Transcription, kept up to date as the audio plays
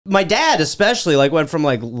my dad especially like went from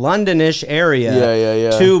like Londonish area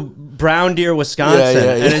Yeah. to Brown Deer, Wisconsin,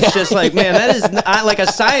 and it's just like, man, that is like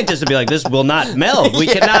a scientist would be like, this will not meld. We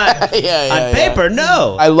cannot on paper.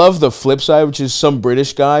 No, I love the flip side, which is some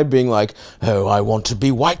British guy being like, "Oh, I want to be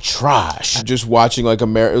white trash," just watching like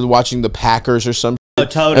watching the Packers or something. Oh,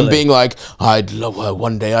 totally. And being like,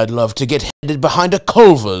 one day I'd love to get headed behind a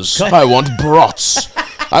Culver's. I want brats.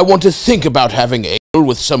 I want to think about having ale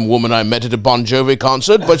with some woman I met at a Bon Jovi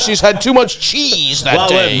concert, but she's had too much cheese that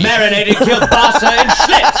day. While we're marinating kielbasa and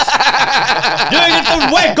schnitz. Doing it the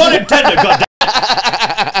way God intended, goddammit.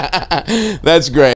 That's great.